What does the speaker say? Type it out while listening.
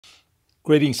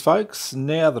Greetings folks,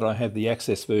 now that I have the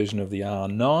access version of the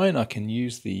R9 I can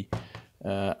use the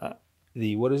FrSKY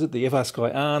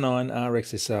R9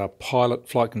 RXSR Pilot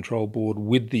flight control board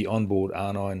with the Onboard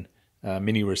R9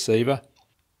 mini receiver.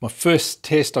 My first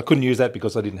test I couldn't use that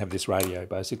because I didn't have this radio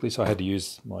basically, so I had to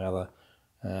use my other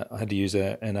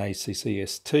an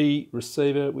ACCST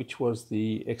receiver, which was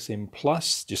the XM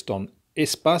Plus, just on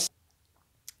S-Bus.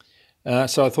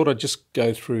 So I thought I'd just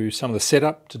go through some of the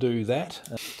setup to do that.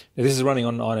 Now this is running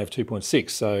on iNav 2.6,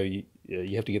 so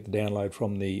you have to get the download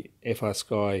from the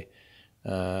FrSKY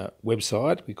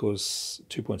website because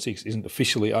 2.6 isn't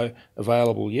officially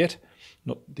available yet,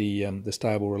 not the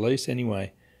stable release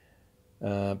anyway.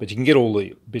 But you can get all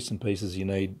the bits and pieces you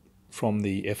need from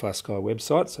the FrSKY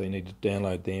website, so you need to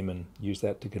download them and use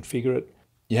that to configure it.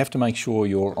 You have to make sure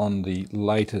you're on the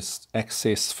latest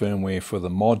access firmware for the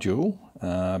module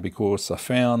because I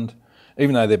found,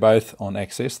 even though they're both on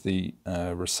access, the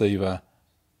receiver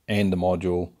and the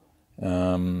module,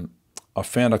 I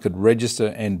found I could register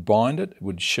and bind it. It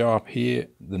would show up here,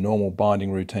 the normal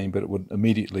binding routine, but it would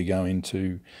immediately go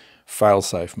into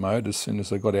failsafe mode as soon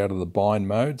as I got out of the bind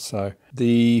mode. So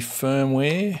the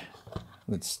firmware,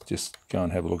 let's just go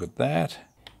and have a look at that.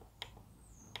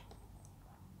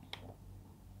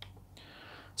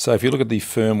 So if you look at the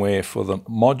firmware for the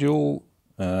module,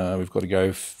 we've got to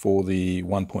go for the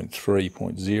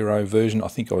 1.3.0 version. I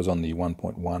think I was on the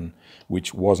 1.1,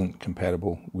 which wasn't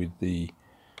compatible with the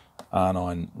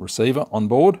R9 receiver on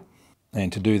board.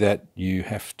 And to do that, you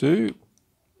have to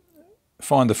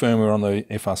find the firmware on the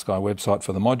FrSKY website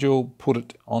for the module, put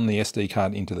it on the SD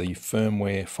card into the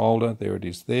firmware folder. There it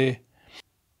is there.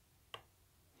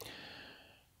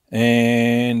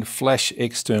 And flash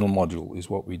external module is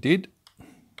what we did.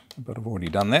 But I've already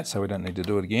done that, so we don't need to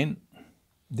do it again.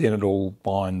 Then it all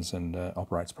binds and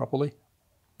operates properly.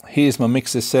 Here's my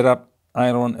mixer setup: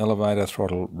 aileron, elevator,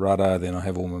 throttle, rudder. Then I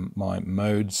have all my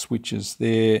mode switches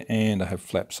there, and I have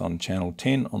flaps on channel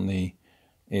 10 on the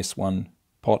S1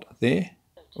 pot there.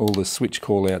 All the switch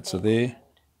callouts are there.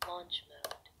 Launch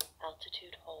mode,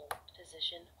 altitude hold,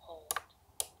 position hold,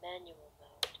 manual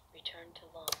mode, return to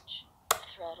launch,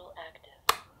 throttle active.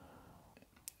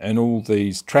 And all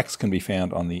these tracks can be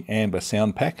found on the Amber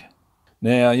sound pack.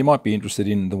 Now you might be interested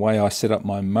in the way I set up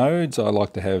my modes. I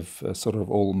like to have sort of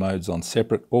all modes on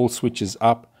separate, all switches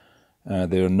up.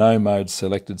 There are no modes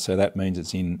selected, so that means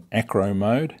it's in Acro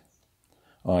mode.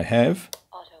 I have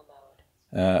auto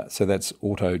mode. So that's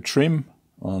auto trim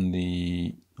on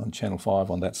channel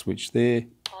 5 on that switch there,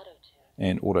 Auto tune.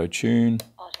 and auto tune.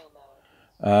 Auto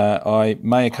mode. I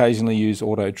may occasionally use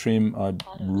auto trim. I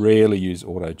rarely use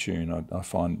auto tune. I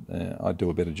find I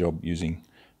do a better job using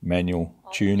manual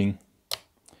tuning.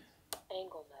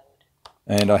 Angle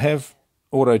mode. And I have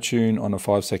auto tune on a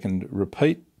 5-second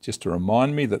repeat just to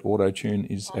remind me that auto tune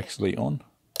is actually on.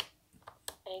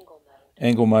 Angle mode.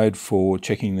 Angle mode for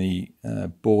checking the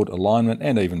board alignment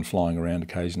and even flying around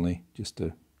occasionally just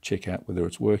to check out whether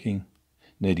it's working.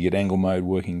 Need to get angle mode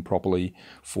working properly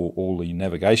for all the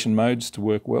navigation modes to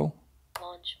work well.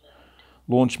 Launch mode.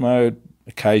 Launch mode,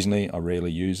 occasionally, I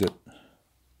rarely use it.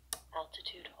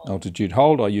 Altitude hold. Altitude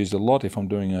hold, I use a lot if I'm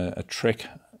doing a trek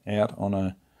out on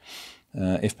a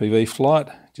FPV flight.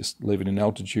 Just leave it in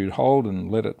altitude hold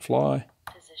and let it fly.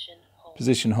 Position hold.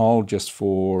 Position hold just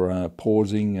for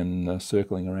pausing and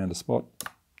circling around a spot.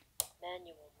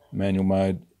 Manual mode. Manual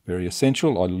mode, very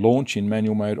essential. I launch in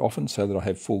manual mode often so that I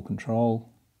have full control.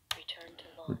 Return to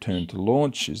launch. Return to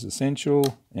launch is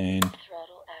essential, and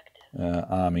Throttle active.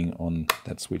 arming on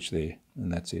that switch there,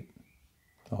 and that's it.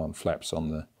 Oh, and flaps on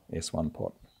the S1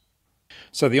 pot.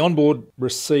 So the onboard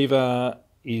receiver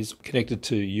is connected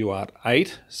to UART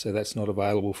 8, so that's not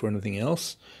available for anything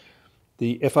else.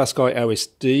 The FrSKY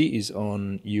OSD is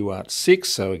on UART 6,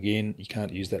 so again, you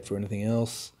can't use that for anything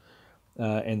else.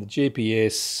 And the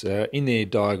GPS, in their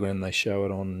diagram, they show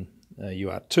it on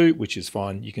UART 2, which is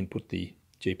fine. You can put the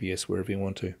GPS wherever you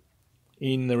want to.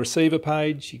 In the receiver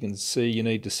page, you can see you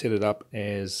need to set it up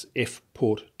as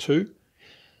F-port 2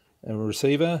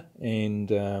 receiver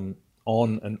and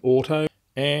on an auto.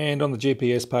 And on the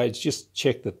GPS page, just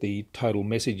check that the total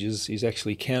messages is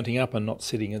actually counting up and not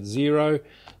sitting at 0.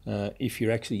 If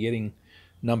you're actually getting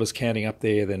numbers counting up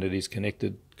there, then it is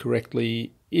connected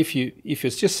correctly. If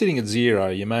it's just sitting at 0,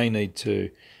 you may need to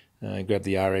grab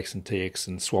the RX and TX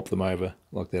and swap them over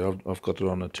like that. I've got it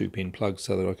on a 2-pin plug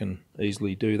so that I can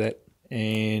easily do that.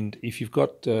 And if you've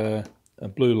got a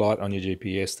blue light on your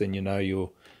GPS, then you know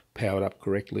you're powered up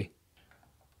correctly.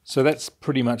 So that's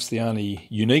pretty much the only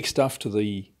unique stuff to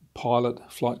the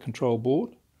Pilot flight control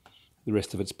board. The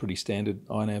rest of it's pretty standard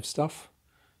iNav stuff.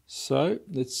 So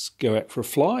let's go out for a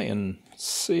fly and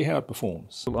see how it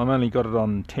performs. I've only got it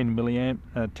on 10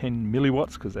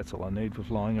 milliwatts because that's all I need for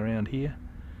flying around here.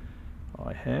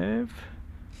 I have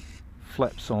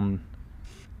flaps on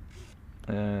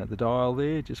the dial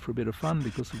there just for a bit of fun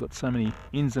because we've got so many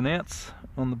ins and outs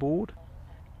on the board.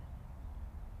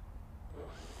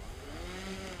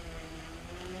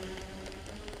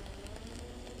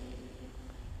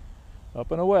 Up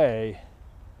and away.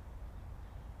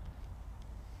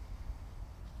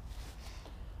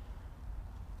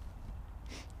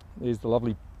 There's the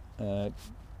lovely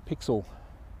Pixel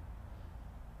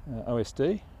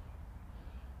OSD.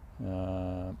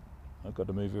 I've got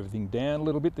to move everything down a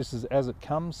little bit. This is as it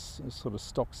comes, a sort of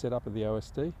stock setup of the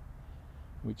OSD,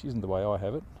 which isn't the way I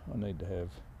have it. I need to have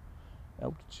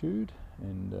altitude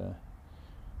and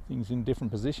things in different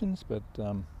positions, but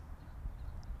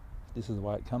this is the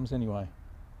way it comes anyway.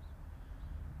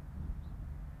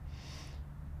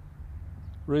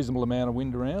 Reasonable amount of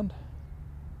wind around.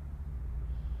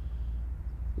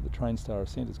 But the train star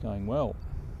ascent is going well.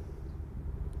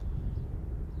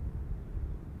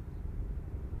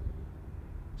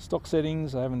 Stock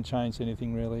settings, I haven't changed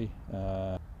anything really.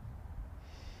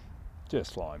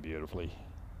 Just flying beautifully.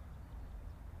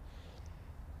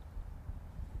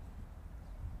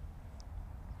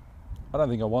 I don't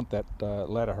think I want that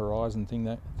ladder horizon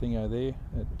thingo there.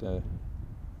 It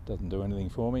doesn't do anything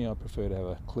for me. I prefer to have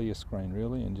a clear screen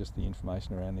really and just the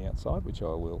information around the outside, which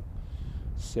I will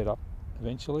set up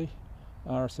eventually.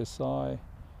 RXSR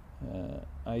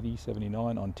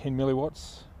 8079 on 10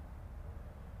 milliwatts.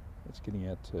 It's getting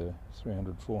out to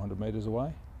 300-400 metres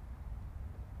away.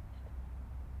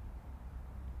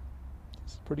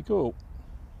 It's pretty cool.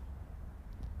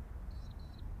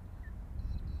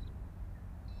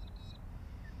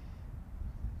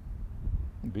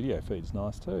 The video feed's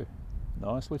nice too.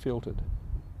 Nicely filtered.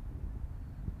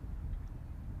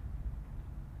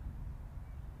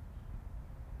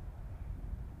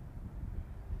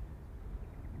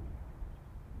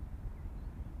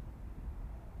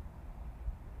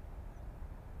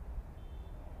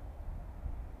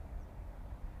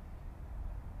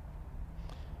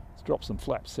 Let's drop some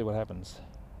flaps, see what happens.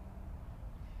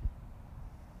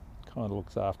 Kind of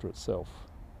looks after itself.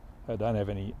 I don't have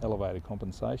any elevator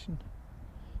compensation.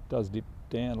 Does dip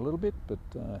down a little bit, but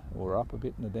or up a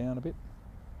bit and down a bit.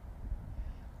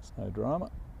 It's no drama.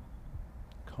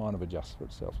 Kind of adjusts for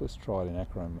itself. Let's try it in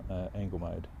Acro angle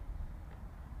mode.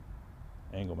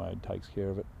 Angle mode takes care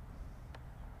of it.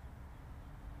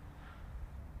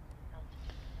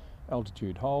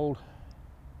 Altitude hold.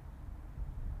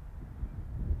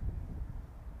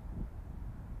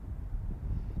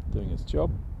 Doing its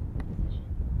job.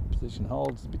 Position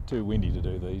hold. It's a bit too windy to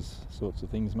do these sorts of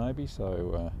things maybe,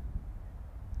 so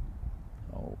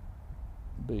I'll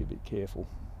be a bit careful.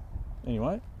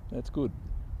 Anyway, that's good.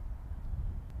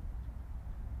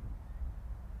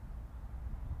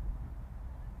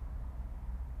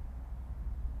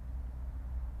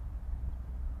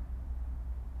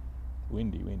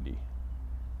 Windy, windy.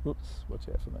 Whoops, watch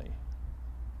out for me.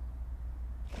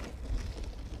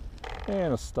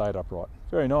 And I stayed upright.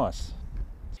 Very nice.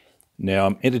 Now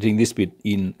I'm editing this bit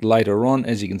in later on.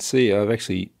 As you can see, I've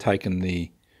actually taken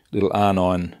the little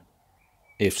R9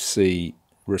 FC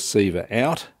receiver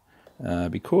out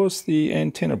because the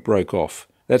antenna broke off.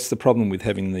 That's the problem with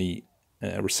having the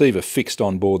receiver fixed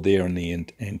on board there and the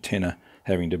antenna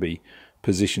having to be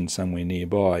positioned somewhere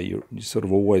nearby. You're sort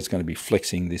of always going to be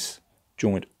flexing this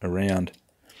joint around.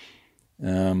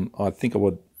 I think I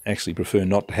would actually prefer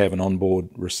not to have an onboard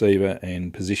receiver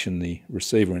and position the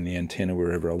receiver and the antenna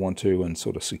wherever I want to and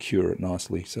sort of secure it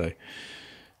nicely. So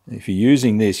if you're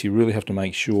using this, you really have to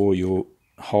make sure you're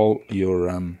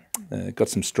got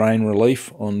some strain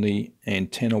relief on the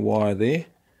antenna wire there,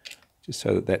 just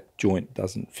so that that joint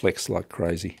doesn't flex like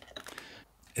crazy.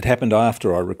 It happened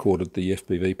after I recorded the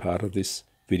FPV part of this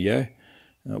video.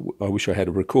 I wish I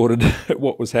had recorded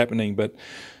what was happening, but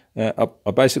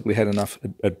I basically had enough.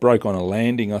 It broke on a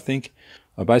landing, I think.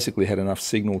 I basically had enough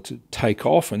signal to take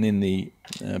off, and then the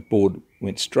board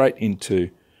went straight into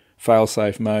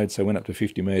fail-safe mode, so I went up to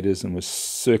 50 metres and was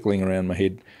circling around my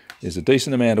head. There's a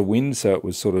decent amount of wind, so it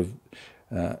was sort of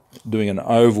doing an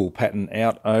oval pattern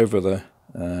out over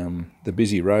the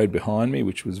busy road behind me,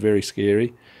 which was very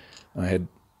scary. I had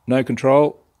no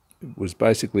control. It was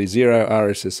basically 0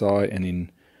 RSSI and in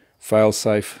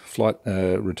fail-safe flight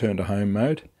return to home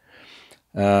mode.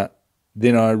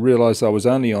 Then I realised I was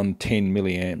only on 10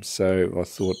 milliamps, so I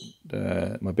thought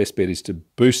my best bet is to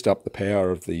boost up the power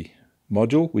of the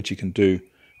module, which you can do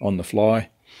on the fly.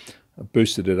 I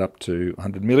boosted it up to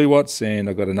 100 milliwatts and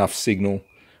I got enough signal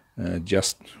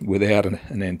just without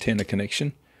an antenna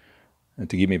connection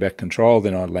to give me back control.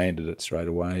 Then I landed it straight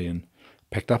away and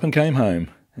packed up and came home.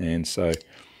 And so,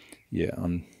 yeah,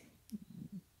 I'm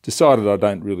decided I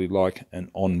don't really like an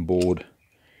onboard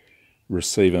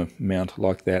receiver mount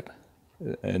like that,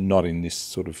 not in this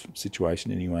sort of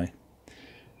situation anyway.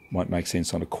 Might make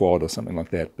sense on a quad or something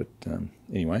like that, but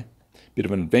anyway, bit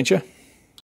of an adventure.